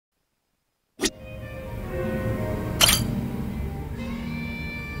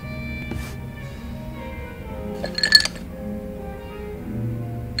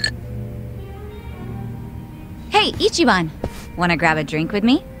Hey, Ichiban! Wanna grab a drink with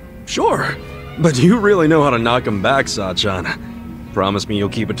me? Sure, but you really know how to knock 'em back, Sachan. Promise me you'll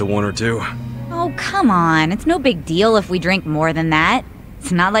keep it to one or two. Oh, come on. It's no big deal if we drink more than that.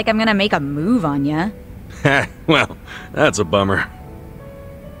 It's not like I'm gonna make a move on ya. Well, that's a bummer.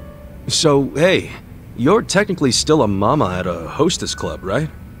 So, hey, you're technically still a mama at a hostess club, right?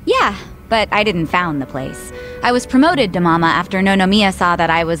 Yeah, but I didn't found the place. I was promoted to mama after Nonomiya saw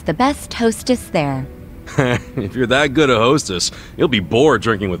that I was the best hostess there. If you're that good a hostess, you'll be bored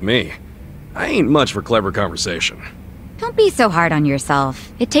drinking with me. I ain't much for clever conversation. Don't be so hard on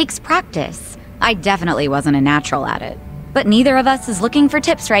yourself. It takes practice. I definitely wasn't a natural at it. But neither of us is looking for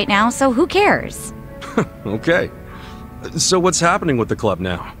tips right now, so who cares? Okay. So what's happening with the club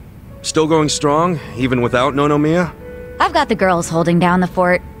now? Still going strong, even without Nonomiya? I've got the girls holding down the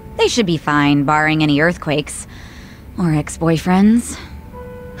fort. They should be fine, barring any earthquakes. Or ex-boyfriends.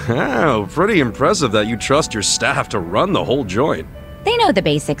 Oh, pretty impressive that you trust your staff to run the whole joint. They know the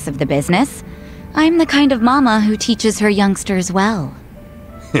basics of the business. I'm the kind of mama who teaches her youngsters well.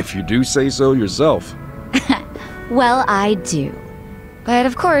 If you do say so yourself. Well, I do. But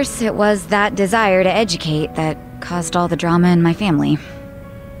of course, it was that desire to educate that caused all the drama in my family.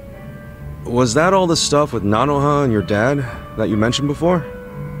 Was that all the stuff with Nanoha and your dad that you mentioned before?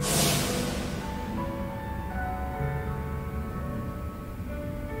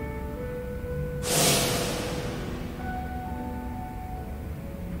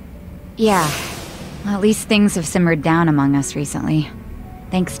 Yeah. Well, at least things have simmered down among us recently.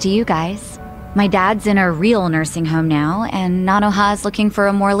 Thanks to you guys. My dad's in a real nursing home now, and Nanoha's looking for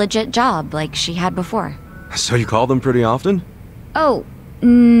a more legit job like she had before. So you call them pretty often? Oh,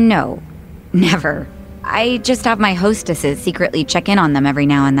 no. Never. I just have my hostesses secretly check in on them every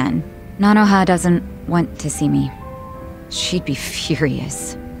now and then. Nanoha doesn't want to see me. She'd be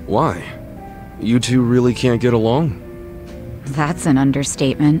furious. Why? You two really can't get along? That's an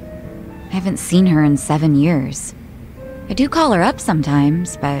understatement. I haven't seen her in 7 years. I do call her up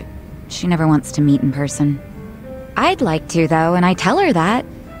sometimes, but she never wants to meet in person. I'd like to, though, and I tell her that.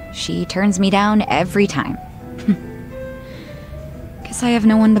 She turns me down every time. Guess I have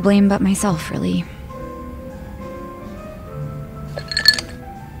no one to blame but myself, really.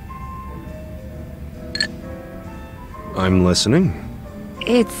 I'm listening.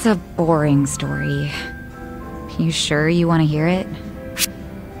 It's a boring story. You sure you want to hear it?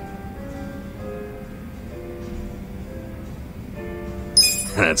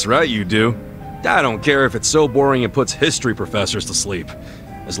 That's right, you do. I don't care if it's so boring it puts history professors to sleep.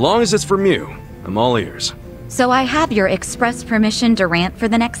 As long as it's from you, I'm all ears. So I have your express permission to rant for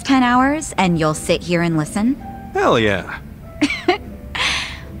the next 10 hours, and you'll sit here and listen? Hell yeah.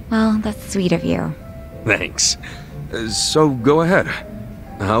 Well, that's sweet of you. Thanks. So go ahead.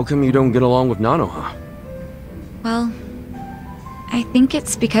 How come you don't get along with Nanoha? Well, I think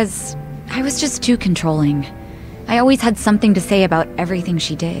it's because I was just too controlling. I always had something to say about everything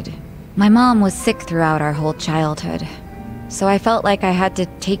she did. My mom was sick throughout our whole childhood, so I felt like I had to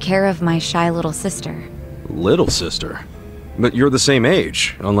take care of my shy little sister. Little sister? But you're the same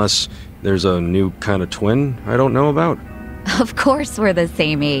age, unless there's a new kind of twin I don't know about? Of course we're the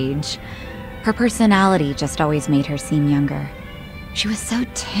same age. Her personality just always made her seem younger. She was so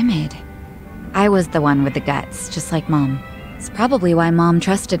timid. I was the one with the guts, just like Mom. It's probably why Mom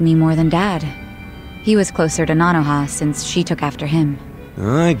trusted me more than Dad. He was closer to Nanoha since she took after him.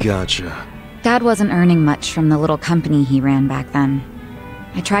 I gotcha. Dad wasn't earning much from the little company he ran back then.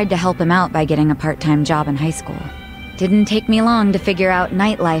 I tried to help him out by getting a part-time job in high school. Didn't take me long to figure out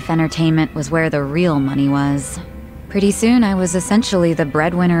nightlife entertainment was where the real money was. Pretty soon I was essentially the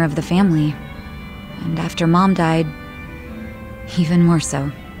breadwinner of the family. And after Mom died, even more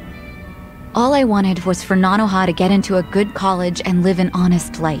so. All I wanted was for Nanoha to get into a good college and live an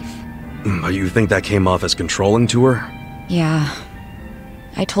honest life. But you think that came off as controlling to her? Yeah.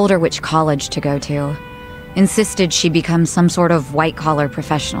 I told her which college to go to. Insisted she become some sort of white-collar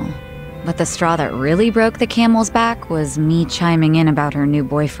professional. But the straw that really broke the camel's back was me chiming in about her new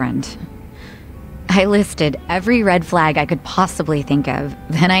boyfriend. I listed every red flag I could possibly think of,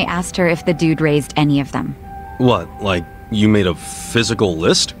 then I asked her if the dude raised any of them. What, like you made a physical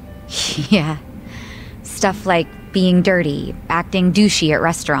list? Yeah. Stuff like being dirty, acting douchey at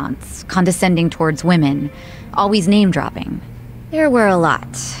restaurants, condescending towards women, always name-dropping. There were a lot.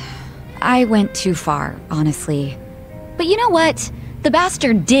 I went too far, honestly. But you know what? The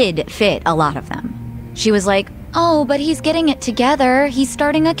bastard did fit a lot of them. She was like, oh, but he's getting it together. He's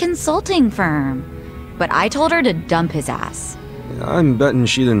starting a consulting firm. But I told her to dump his ass. I'm betting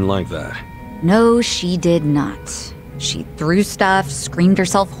she didn't like that. No, she did not. She threw stuff, screamed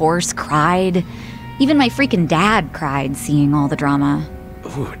herself hoarse, cried. Even my freaking dad cried seeing all the drama.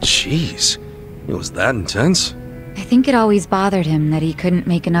 Oh, jeez. It was that intense? I think it always bothered him that he couldn't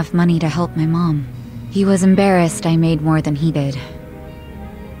make enough money to help my mom. He was embarrassed I made more than he did.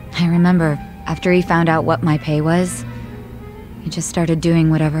 I remember, after he found out what my pay was, he just started doing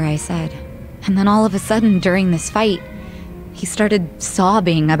whatever I said. And then all of a sudden, during this fight, he started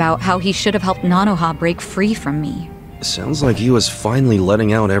sobbing about how he should have helped Nanoha break free from me. Sounds like he was finally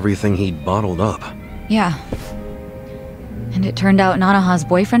letting out everything he'd bottled up. Yeah. And it turned out Nanoha's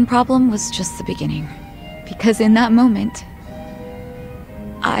boyfriend problem was just the beginning. Because in that moment,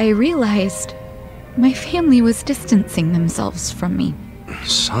 I realized my family was distancing themselves from me.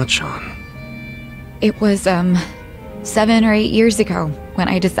 Sachan. It was, 7 or 8 years ago when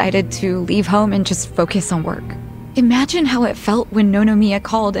I decided to leave home and just focus on work. Imagine how it felt when Nonomiya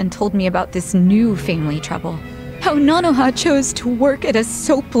called and told me about this new family trouble. How Nanoha chose to work at a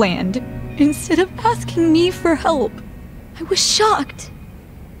soap land instead of asking me for help. I was shocked.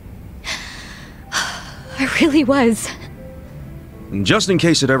 I really was. Just in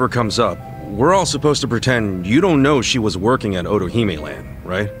case it ever comes up, we're all supposed to pretend you don't know she was working at Otohime Land,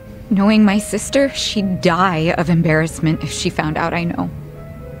 right? Knowing my sister, she'd die of embarrassment if she found out I know.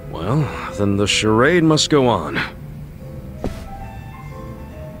 Well, then the charade must go on.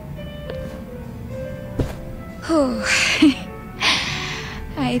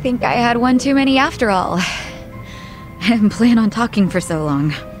 I think I had one too many after all. I didn't plan on talking for so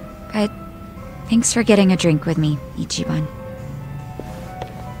long. But thanks for getting a drink with me, Ichiban.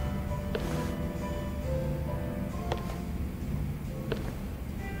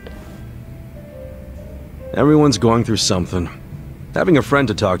 Everyone's going through something. Having a friend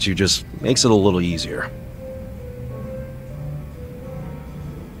to talk to just makes it a little easier.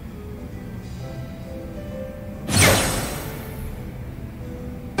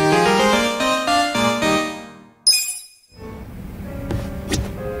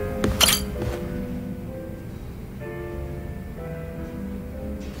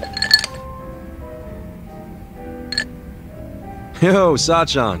 Yo,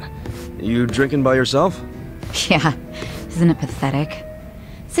 Sachan. You drinking by yourself? Yeah, isn't it pathetic?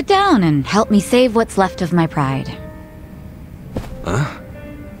 Sit down and help me save what's left of my pride. Huh?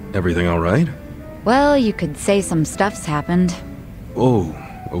 Everything alright? Well, you could say some stuff's happened. Oh,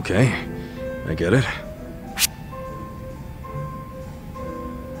 okay. I get it.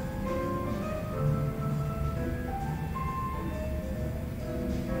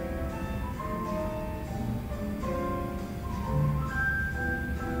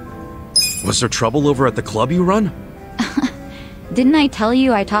 Was there trouble over at the club you run? Didn't I tell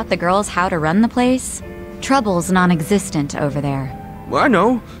you I taught the girls how to run the place? Trouble's non-existent over there. Well, I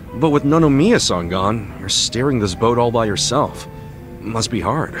know, but with Nonomiya-san gone, you're steering this boat all by yourself. Must be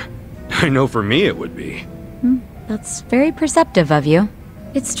hard. I know for me it would be. That's very perceptive of you.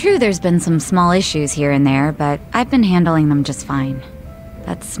 It's true there's been some small issues here and there, but I've been handling them just fine.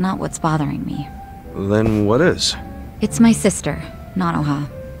 That's not what's bothering me. Then what is? It's my sister, Nanoha.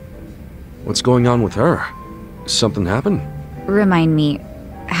 What's going on with her? Something happened? Remind me,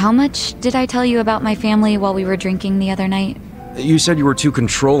 how much did I tell you about my family while we were drinking the other night? You said you were too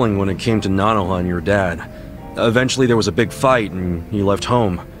controlling when it came to Nanoha and your dad. Eventually there was a big fight and you left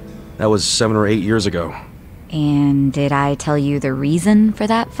home. That was 7 or 8 years ago. And did I tell you the reason for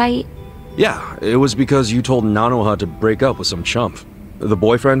that fight? Yeah, it was because you told Nanoha to break up with some chump. The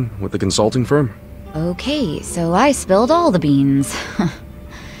boyfriend with the consulting firm? Okay, so I spilled all the beans.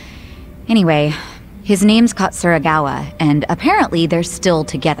 Anyway, his name's Katsuragawa, and apparently they're still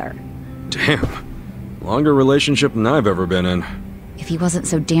together. Damn. Longer relationship than I've ever been in. If he wasn't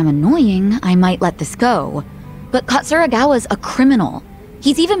so damn annoying, I might let this go. But Katsuragawa's a criminal.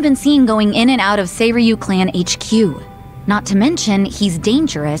 He's even been seen going in and out of Seiryu Clan HQ. Not to mention, he's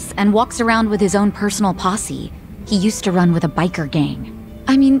dangerous and walks around with his own personal posse. He used to run with a biker gang.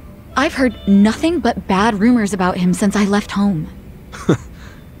 I mean, I've heard nothing but bad rumors about him since I left home.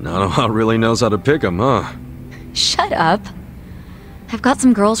 Nanoha really knows how to pick him, huh? Shut up. I've got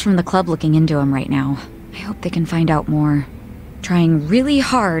some girls from the club looking into him right now. I hope they can find out more. Trying really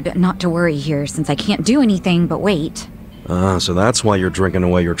hard not to worry here since I can't do anything but wait. Ah, so that's why you're drinking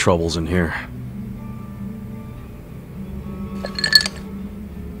away your troubles in here.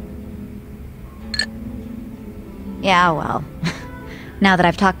 Yeah, well. Now that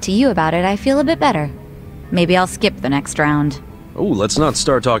I've talked to you about it, I feel a bit better. Maybe I'll skip the next round. Oh, let's not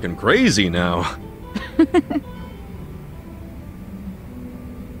start talking crazy now.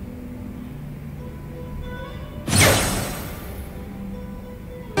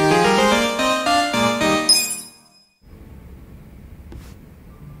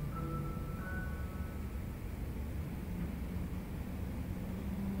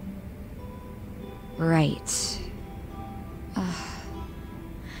 Right.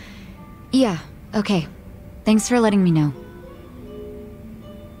 Yeah, okay. Thanks for letting me know.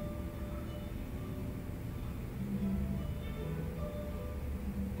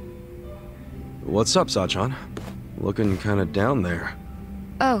 What's up, Sachan? Looking kinda down there.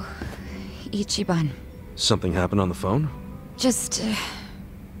 Oh, Ichiban. Something happened on the phone? Just,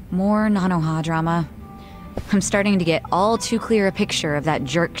 more Nanoha drama. I'm starting to get all too clear a picture of that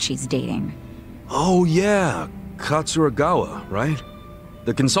jerk she's dating. Oh yeah, Katsuragawa, right?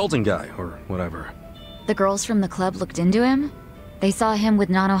 The consulting guy, or whatever. The girls from the club looked into him. They saw him with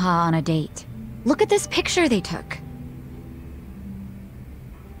Nanoha on a date. Look at this picture they took.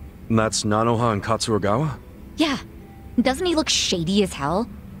 That's Nanoha and Katsuragawa? Yeah. Doesn't he look shady as hell?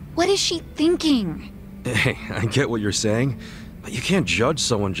 What is she thinking? Hey, I get what you're saying, but you can't judge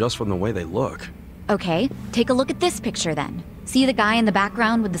someone just from the way they look. Okay, take a look at this picture then. See the guy in the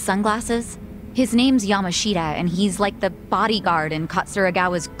background with the sunglasses? His name's Yamashita, and he's like the bodyguard in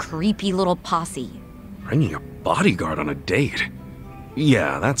Katsuragawa's creepy little posse. Bringing a bodyguard on a date?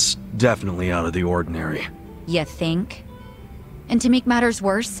 Yeah, that's definitely out of the ordinary. You think? And to make matters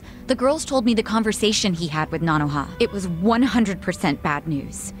worse, the girls told me the conversation he had with Nanoha. It was 100% bad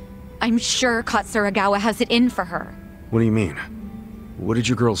news. I'm sure Katsuragawa has it in for her. What do you mean? What did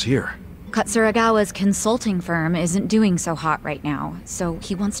you girls hear? Katsuragawa's consulting firm isn't doing so hot right now, so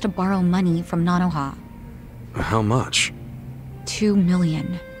he wants to borrow money from Nanoha. How much? 2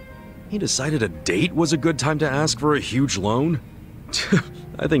 million. He decided a date was a good time to ask for a huge loan?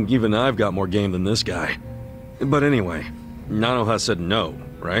 I think even I've got more game than this guy. But anyway, Nanoha said no,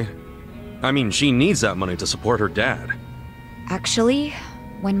 right? I mean, she needs that money to support her dad. Actually,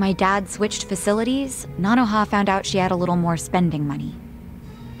 when my dad switched facilities, Nanoha found out she had a little more spending money.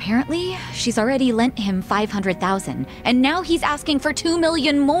 Apparently, she's already lent him 500,000, and now he's asking for 2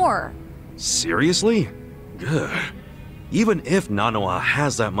 million more. Seriously? Good. Even if Nanoha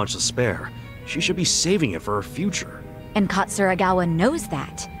has that much to spare, she should be saving it for her future. And Katsuragawa knows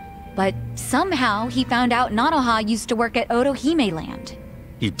that. But somehow he found out Nanoha used to work at Otohime Land.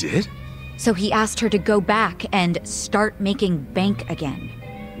 He did? So he asked her to go back and start making bank again.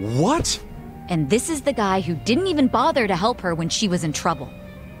 What? And this is the guy who didn't even bother to help her when she was in trouble.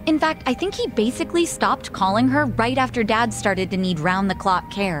 In fact, I think he basically stopped calling her right after Dad started to need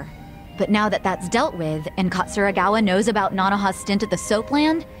round-the-clock care. But now that that's dealt with, and Katsuragawa knows about Nanoha's stint at the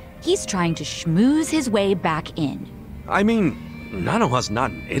Soapland, he's trying to schmooze his way back in. I mean, Nanoha's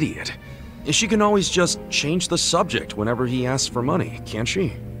not an idiot. She can always just change the subject whenever he asks for money, can't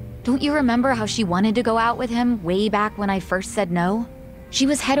she? Don't you remember how she wanted to go out with him way back when I first said no? She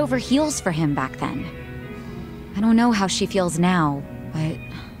was head over heels for him back then. I don't know how she feels now, but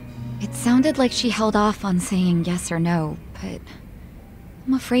it sounded like she held off on saying yes or no, but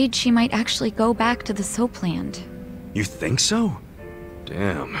I'm afraid she might actually go back to the Soapland. You think so?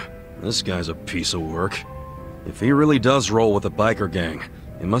 Damn, this guy's a piece of work. If he really does roll with a biker gang,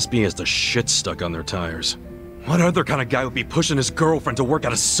 it must be he has the shit stuck on their tires. What other kind of guy would be pushing his girlfriend to work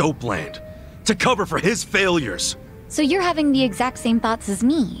at a Soapland? To cover for his failures? So you're having the exact same thoughts as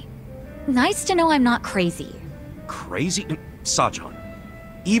me. Nice to know I'm not crazy. Crazy? Sachan,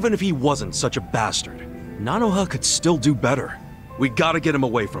 even if he wasn't such a bastard, Nanoha could still do better. We gotta get him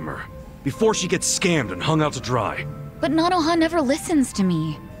away from her, before she gets scammed and hung out to dry. But Nanoha never listens to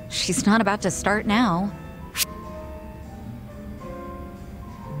me. She's not about to start now.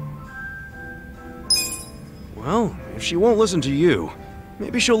 Well, if she won't listen to you,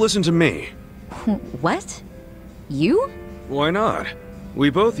 maybe she'll listen to me. What? You? Why not? We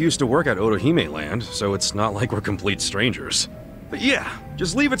both used to work at Otohime Land, so it's not like we're complete strangers. But yeah,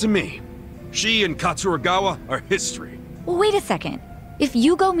 just leave it to me. She and Katsuragawa are history. Well, wait a second. If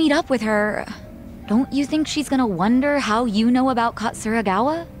you go meet up with her, don't you think she's gonna wonder how you know about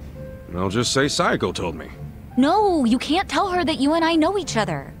Katsuragawa? I'll just say Saeko told me. No, you can't tell her that you and I know each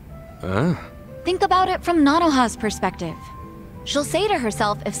other. Huh? Think about it from Nanoha's perspective. She'll say to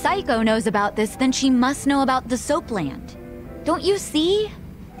herself, if Saeko knows about this, then she must know about the Soapland. Don't you see?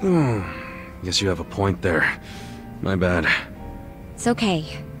 Guess you have a point there. My bad. It's okay.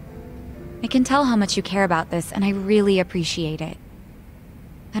 I can tell how much you care about this, and I really appreciate it.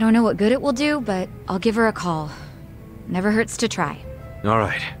 I don't know what good it will do, but I'll give her a call. Never hurts to try.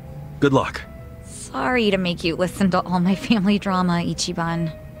 Alright. Good luck. Sorry to make you listen to all my family drama,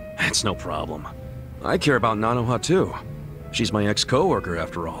 Ichiban. It's no problem. I care about Nanoha too. She's my ex-coworker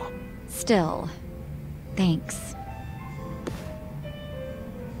after all. Still, thanks.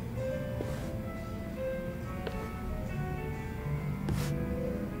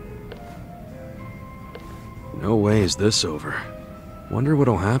 No way is this over. Wonder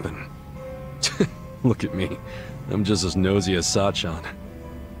what'll happen. Look at me. I'm just as nosy as Sachan.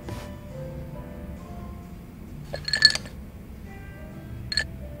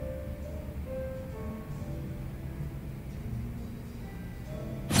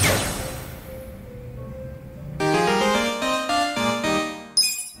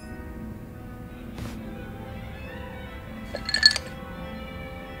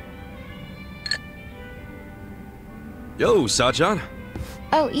 Yo, Sachan.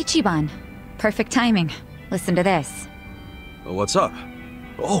 Oh, Ichiban. Perfect timing. Listen to this. What's up?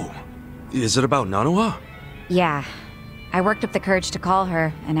 Oh, is it about Nanoha? Yeah. I worked up the courage to call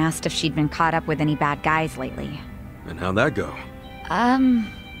her and asked if she'd been caught up with any bad guys lately. And how'd that go?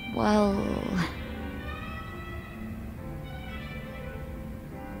 Well...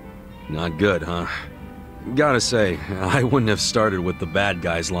 Not good, huh? Gotta say, I wouldn't have started with the bad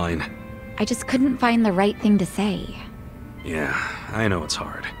guys line. I just couldn't find the right thing to say. Yeah, I know it's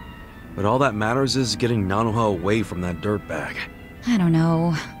hard. But all that matters is getting Nanoha away from that dirtbag. I don't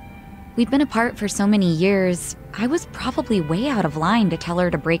know. We'd been apart for so many years, I was probably way out of line to tell her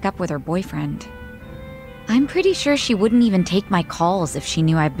to break up with her boyfriend. I'm pretty sure she wouldn't even take my calls if she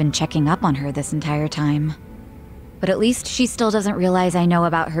knew I've been checking up on her this entire time. But at least she still doesn't realize I know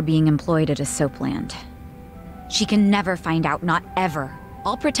about her being employed at a soapland. She can never find out, not ever.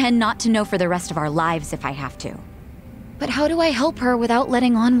 I'll pretend not to know for the rest of our lives if I have to. But how do I help her without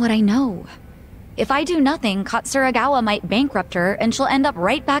letting on what I know? If I do nothing, Katsuragawa might bankrupt her and she'll end up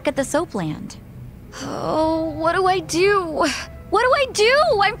right back at the soapland. Oh, what do I do? What do I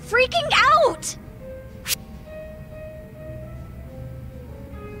do? I'm freaking out!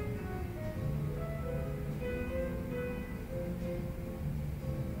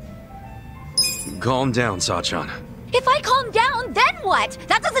 Calm down, Sachan. If I calm down, then what?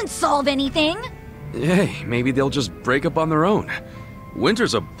 That doesn't solve anything! Hey, maybe they'll just break up on their own.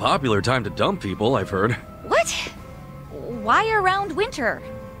 Winter's a popular time to dump people, I've heard. What? Why around winter?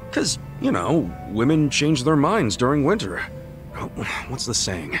 'Cause, you know, women change their minds during winter. Oh, what's the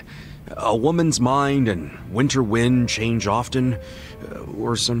saying? A woman's mind and winter wind change often,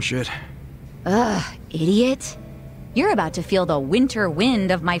 or some shit. Ugh, idiot. You're about to feel the winter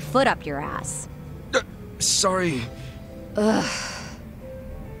wind of my foot up your ass. Sorry. Ugh.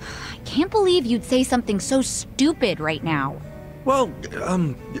 I can't believe you'd say something so stupid right now. Well,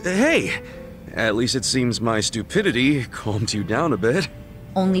 hey. At least it seems my stupidity calmed you down a bit.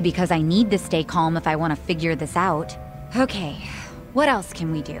 Only because I need to stay calm if I want to figure this out. Okay, what else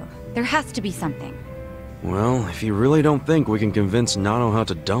can we do? There has to be something. Well, if you really don't think we can convince Nanoha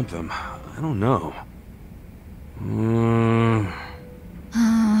to dump him, I don't know.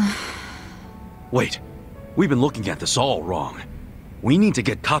 Wait, we've been looking at this all wrong. We need to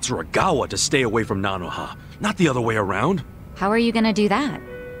get Katsuragawa to stay away from Nanoha, not the other way around. How are you gonna do that?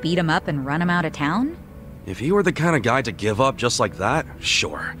 Beat him up and run him out of town? If he were the kind of guy to give up just like that,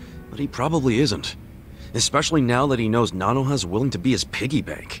 sure. But he probably isn't. Especially now that he knows Nanoha's willing to be his piggy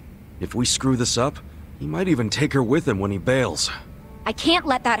bank. If we screw this up, he might even take her with him when he bails. I can't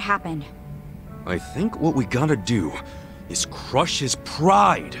let that happen. I think what we gotta do is crush his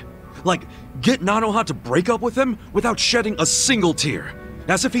pride. Like, get Nanoha to break up with him without shedding a single tear.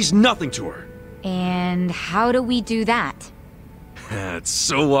 As if he's nothing to her. And how do we do that? It's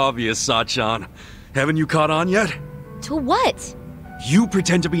so obvious, Sachan. Haven't you caught on yet? To what? You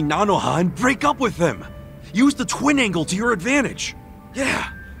pretend to be Nanoha and break up with him. Use the twin angle to your advantage. Yeah,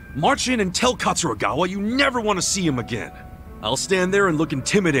 march in and tell Katsuragawa you never want to see him again. I'll stand there and look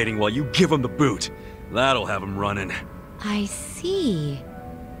intimidating while you give him the boot. That'll have him running. I see.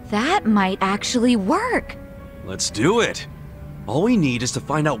 That might actually work. Let's do it. All we need is to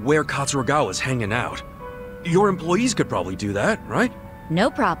find out where Katsuragawa's hanging out. Your employees could probably do that, right? No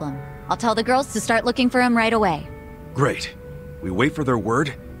problem. I'll tell the girls to start looking for him right away. Great. We wait for their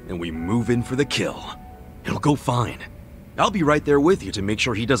word, and we move in for the kill. It'll go fine. I'll be right there with you to make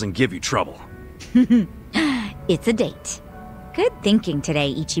sure he doesn't give you trouble. It's a date. Good thinking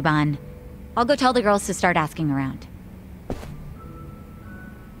today, Ichiban. I'll go tell the girls to start asking around.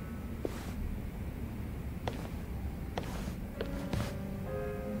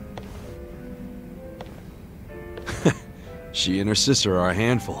 She and her sister are a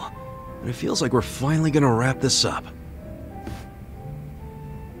handful, and it feels like we're finally gonna wrap this up.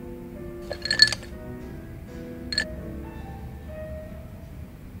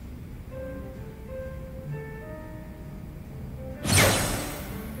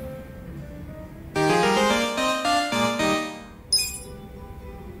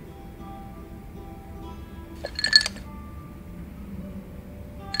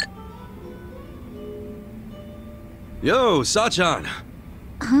 Yo, Sachan!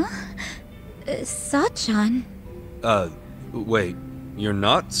 Huh? Sachan. Wait, you're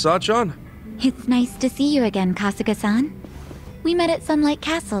not Sachan? It's nice to see you again, Kasuga-san. We met at Sunlight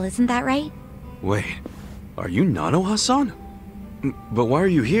Castle, isn't that right? Wait, are you Nanoha-san? But why are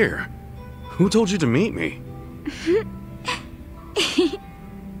you here? Who told you to meet me?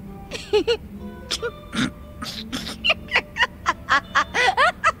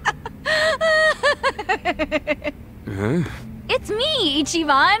 Huh? It's me,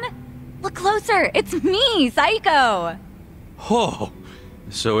 Ichiban! Look closer, it's me, Saeko! Oh,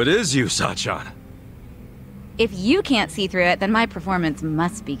 so it is you, Sachan. If you can't see through it, then my performance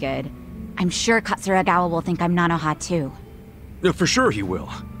must be good. I'm sure Katsuragawa will think I'm Nanoha too. For sure he will.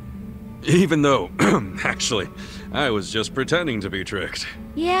 Even though, actually, I was just pretending to be tricked.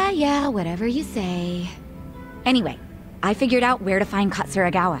 Yeah, whatever you say. Anyway, I figured out where to find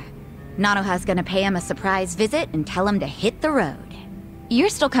Katsuragawa. Nanoha's gonna pay him a surprise visit and tell him to hit the road. You're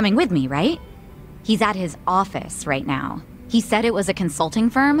still coming with me, right? He's at his office right now. He said it was a consulting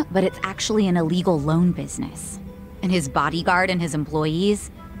firm, but it's actually an illegal loan business. And his bodyguard and his employees,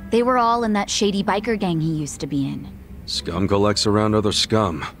 they were all in that shady biker gang he used to be in. Scum collects around other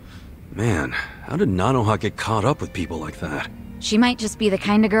scum. Man, how did Nanoha get caught up with people like that? She might just be the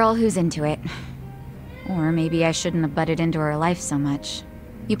kind of girl who's into it. Or maybe I shouldn't have butted into her life so much.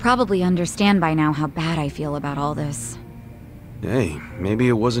 You probably understand by now how bad I feel about all this. Hey, maybe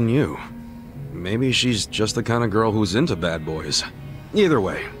it wasn't you. Maybe she's just the kind of girl who's into bad boys. Either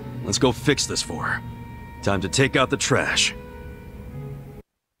way, let's go fix this for her. Time to take out the trash.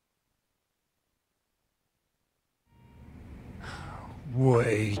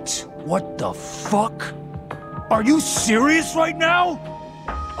 Wait, what the fuck? Are you serious right now?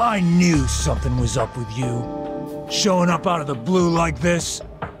 I knew something was up with you. Showing up out of the blue like this.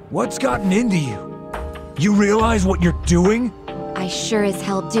 What's gotten into you? You realize what you're doing? I sure as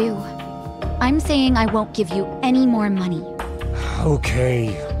hell do. I'm saying I won't give you any more money. Okay,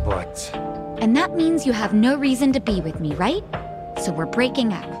 but... And that means you have no reason to be with me, right? So we're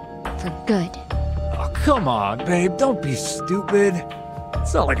breaking up. For good. Oh, come on, babe, don't be stupid.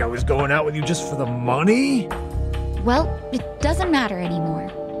 It's not like I was going out with you just for the money. Well, it doesn't matter anymore.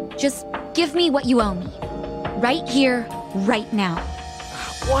 Just give me what you owe me. Right here, right now.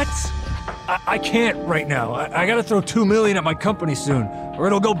 What? I can't right now. I gotta throw $2 million at my company soon, or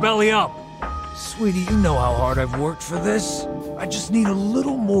it'll go belly up. Sweetie, you know how hard I've worked for this. I just need a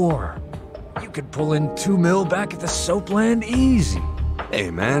little more. You could pull in $2 million back at the Soapland easy. Hey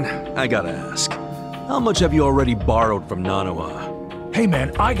man, I gotta ask. How much have you already borrowed from Nanoha? Hey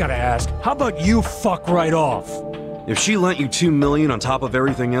man, I gotta ask, how about you fuck right off? If she lent you $2 million on top of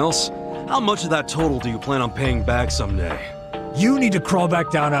everything else, how much of that total do you plan on paying back someday? You need to crawl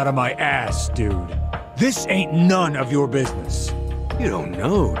back down out of my ass, dude. This ain't none of your business. You don't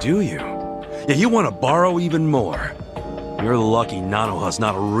know, do you? Yeah, you want to borrow even more. You're lucky Nanoha's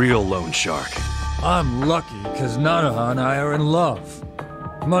not a real loan shark. I'm lucky because Nanoha and I are in love.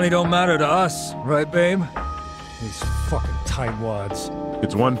 Money don't matter to us, right, babe? These fucking tightwads.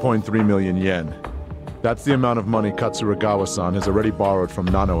 It's 1.3 million yen. That's the amount of money Katsuragawa-san has already borrowed from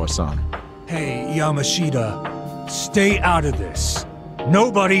Nanoha-san. Hey, Yamashita, stay out of this.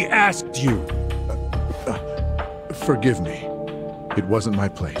 Nobody asked you. Forgive me. It wasn't my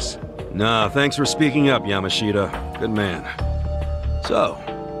place. Nah, thanks for speaking up, Yamashita. Good man. So,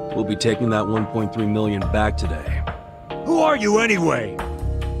 we'll be taking that 1.3 million back today. Who are you anyway?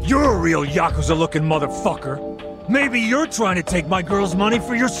 You're a real Yakuza-looking motherfucker. Maybe you're trying to take my girl's money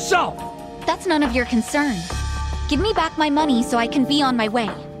for yourself. That's none of your concern. Give me back my money so I can be on my way.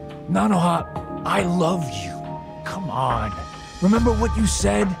 Nanoha, I love you. Come on. Remember what you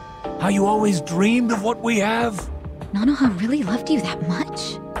said? How you always dreamed of what we have? Nanoha really loved you that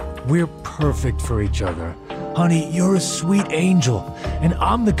much? We're perfect for each other. Honey, you're a sweet angel, and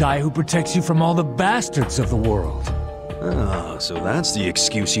I'm the guy who protects you from all the bastards of the world. Ah, so that's the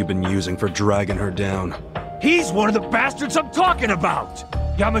excuse you've been using for dragging her down. He's one of the bastards I'm talking about!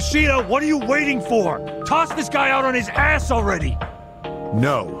 Yamashita, what are you waiting for? Toss this guy out on his ass already!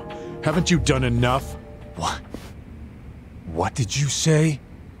 No. Haven't you done enough? What? What did you say?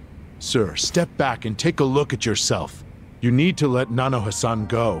 Sir, step back and take a look at yourself. You need to let Nanoha-san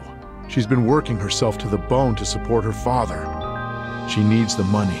go. She's been working herself to the bone to support her father. She needs the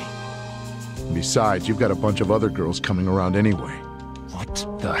money. Besides, you've got a bunch of other girls coming around anyway. What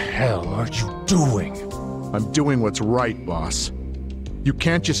the hell are you doing? I'm doing what's right, boss. You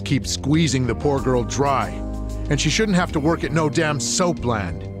can't just keep squeezing the poor girl dry. And she shouldn't have to work at no damn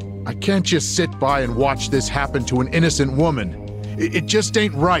Soapland. I can't just sit by and watch this happen to an innocent woman. It just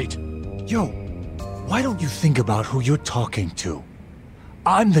ain't right. Yo, why don't you think about who you're talking to?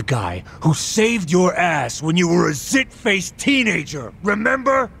 I'm the guy who saved your ass when you were a zit-faced teenager,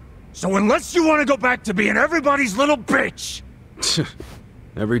 remember? So unless you want to go back to being everybody's little bitch...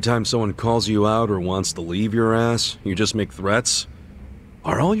 Every time someone calls you out or wants to leave your ass, you just make threats?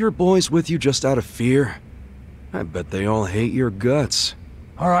 Are all your boys with you just out of fear? I bet they all hate your guts.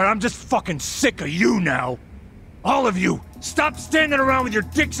 Alright, I'm just fucking sick of you now. All of you, stop standing around with your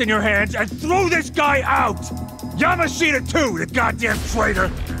dicks in your hands and throw this guy out! Yamashita too, the goddamn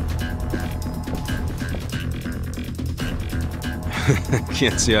traitor!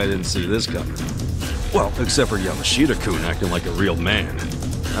 Can't say I didn't see this coming. Well, except for Yamashita-kun acting like a real man.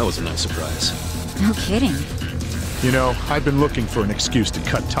 That was a nice surprise. No kidding. You know, I've been looking for an excuse to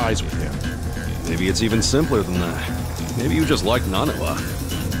cut ties with him. Maybe it's even simpler than that. Maybe you just like Nanawa.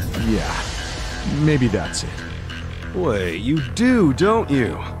 Yeah, maybe that's it. Wait, you do, don't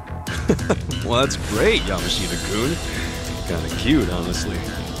you? Well, that's great, Yamashita-kun. Kinda cute, honestly.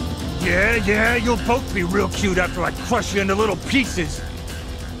 Yeah, you'll both be real cute after I crush you into little pieces.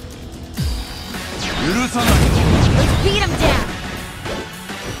 Let's beat him down!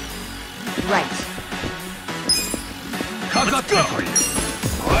 Right. Let's go!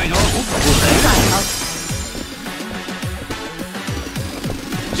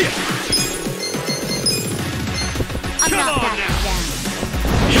 I'm not backing down.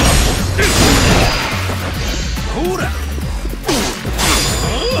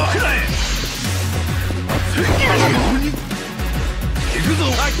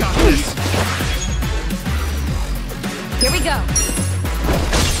 I got this! Here we go.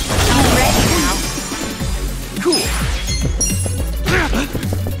 I'm ready now. Cool!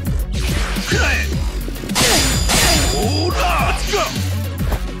 Let's go!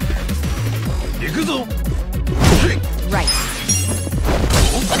 Right.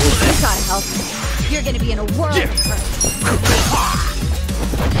 You gotta help. You're gonna be in a world of hurt.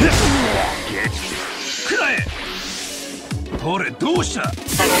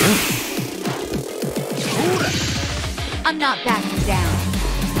 I'm not backing down.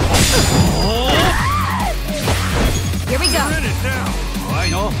 Here we go. In it now!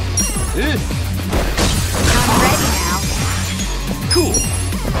 I'm ready now. Cool!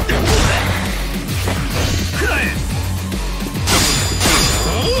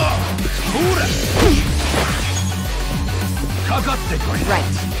 Right.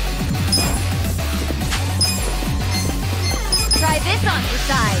 Try this on for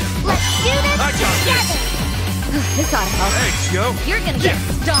size. Let's do this I got together. This ought to help. Thanks, yo! You're gonna get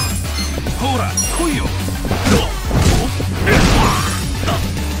stomped.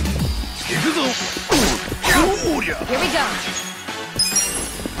 Here we go.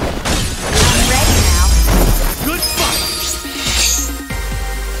 I'm ready now. Good fight!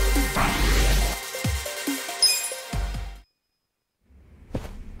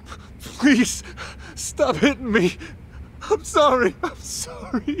 Please, stop hitting me. I'm sorry.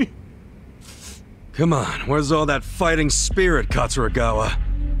 Come on, where's all that fighting spirit, Katsuragawa?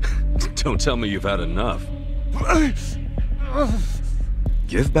 Don't tell me you've had enough.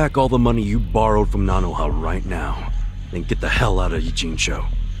 Give back all the money you borrowed from Nanoha right now, and get the hell out of Ijincho.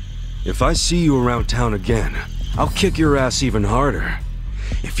 If I see you around town again, I'll kick your ass even harder.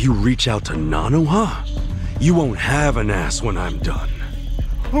 If you reach out to Nanoha, you won't have an ass when I'm done.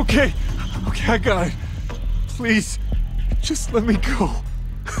 Okay, I got it. Please, just let me go.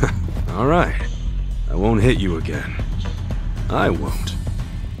 All right. I won't hit you again. I won't.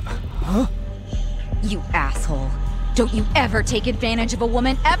 Huh? You asshole. Don't you ever take advantage of a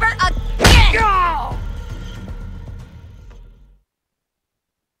woman ever again! Go!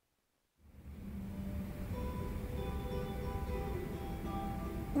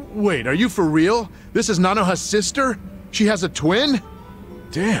 Wait, are you for real? This is Nanoha's sister? She has a twin?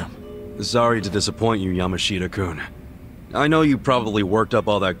 Damn. Sorry to disappoint you, Yamashita-kun. I know you probably worked up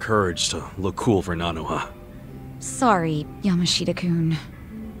all that courage to look cool for Nanoha. Sorry, Yamashita-kun.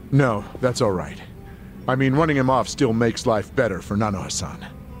 No, that's all right. I mean, running him off still makes life better for Nanoha-san.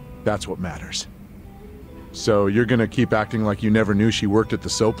 That's what matters. So you're gonna keep acting like you never knew she worked at the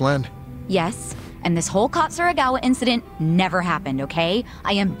soapland? Yes, and this whole Katsuragawa incident never happened, okay?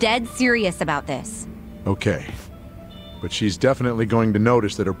 I am dead serious about this. Okay. But she's definitely going to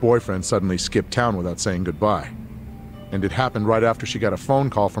notice that her boyfriend suddenly skipped town without saying goodbye. And it happened right after she got a phone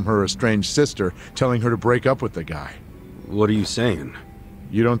call from her estranged sister telling her to break up with the guy. What are you saying?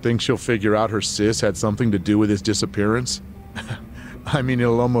 You don't think she'll figure out her sis had something to do with his disappearance? I mean,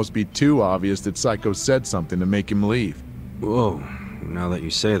 it'll almost be too obvious that Saeko said something to make him leave. Whoa, now that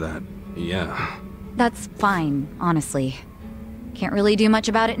you say that, yeah. That's fine, honestly. Can't really do much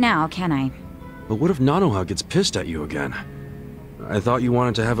about it now, can I? But what if Nanoha gets pissed at you again? I thought you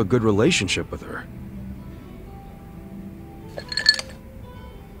wanted to have a good relationship with her.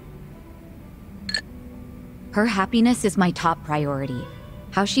 Her happiness is my top priority.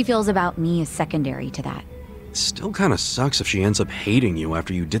 How she feels about me is secondary to that. It still kinda sucks if she ends up hating you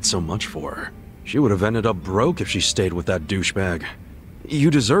after you did so much for her. She would have ended up broke if she stayed with that douchebag.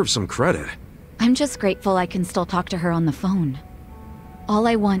 You deserve some credit. I'm just grateful I can still talk to her on the phone. All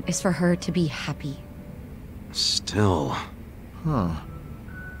I want is for her to be happy. Still... Huh.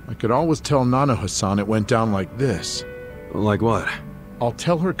 I could always tell Nanoha-san it went down like this. Like what? I'll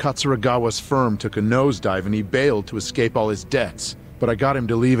tell her Katsuragawa's firm took a nosedive and he bailed to escape all his debts, but I got him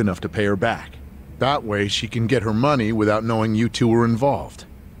to leave enough to pay her back. That way she can get her money without knowing you two were involved.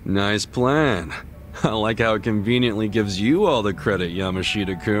 Nice plan. I like how it conveniently gives you all the credit,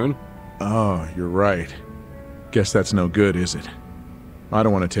 Yamashita-kun. Oh, you're right. Guess that's no good, is it? I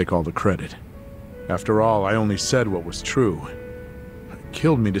don't want to take all the credit. After all, I only said what was true. It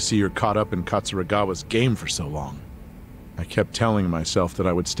killed me to see her caught up in Katsuragawa's game for so long. I kept telling myself that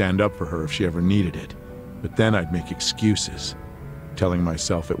I would stand up for her if she ever needed it, but then I'd make excuses, telling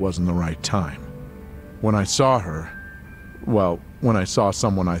myself it wasn't the right time. When I saw her, well, when I saw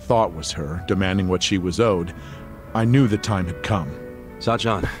someone I thought was her, demanding what she was owed, I knew the time had come.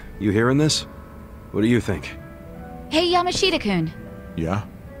 Sachan, you hearing this? What do you think? Hey, Yamashita-kun. Yeah?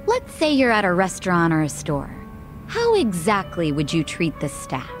 Let's say you're at a restaurant or a store. How exactly would you treat the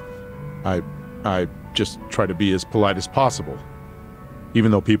staff? I just try to be as polite as possible.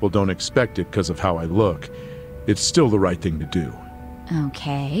 Even though people don't expect it because of how I look, it's still the right thing to do.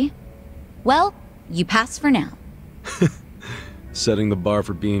 Okay. Well, you pass for now. Setting the bar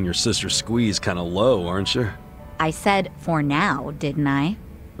for being your sister's squeeze kinda low, aren't you? I said for now, didn't I?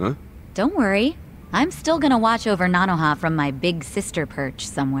 Huh? Don't worry. I'm still gonna watch over Nanoha from my big sister perch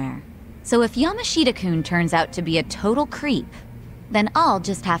somewhere. So if Yamashita-kun turns out to be a total creep, then I'll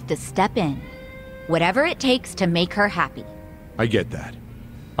just have to step in. Whatever it takes to make her happy. I get that.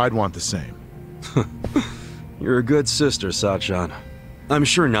 I'd want the same. You're a good sister, Sachan. I'm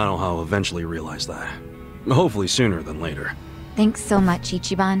sure Nanoha will eventually realize that. Hopefully sooner than later. Thanks so much,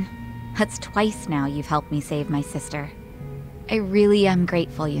 Ichiban. That's twice now you've helped me save my sister. I really am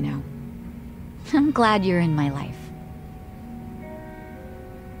grateful, you know. I'm glad you're in my life.